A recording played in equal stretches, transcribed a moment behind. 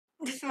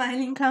The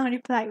smiling clown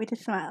replied with a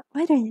smile.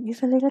 Why don't you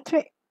use a little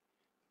trick?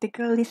 The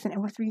girl listened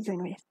and was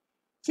reasoned with.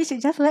 She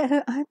should just let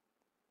her aunt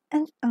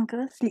and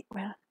uncle sleep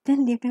well,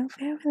 then leave them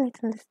farewell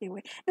till they stay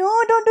away. No,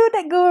 don't do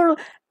that, girl.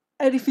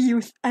 I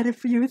refuse. I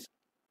refuse.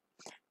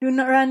 Do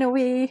not run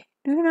away.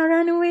 Do not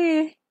run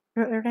away.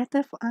 Wrote a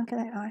letter for uncle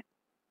and aunt.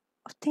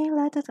 Obtain a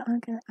letter to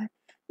uncle and aunt.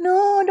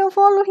 No, don't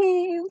follow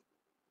him.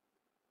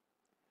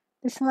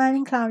 The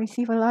smiling clown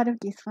received a lot of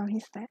gifts from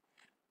his dad.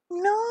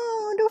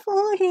 No, don't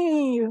follow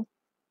him.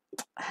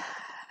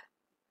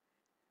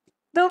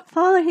 Don't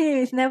follow him.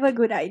 It's never a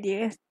good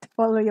idea to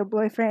follow your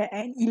boyfriend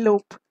and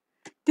elope.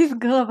 This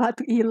girl about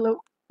to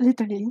elope.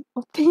 Literally.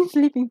 Obtain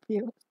sleeping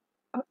pills.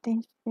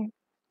 Obtain sleeping.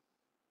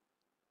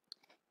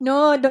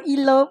 No, don't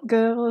elope,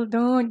 girl.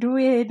 Don't do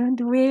it. Don't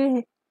do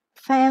it.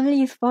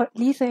 Family is for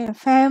listen.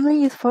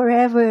 Family is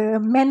forever.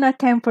 Men are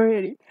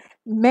temporary.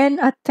 Men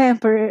are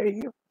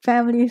temporary.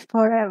 Family is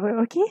forever.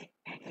 Okay.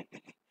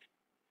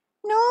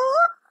 No.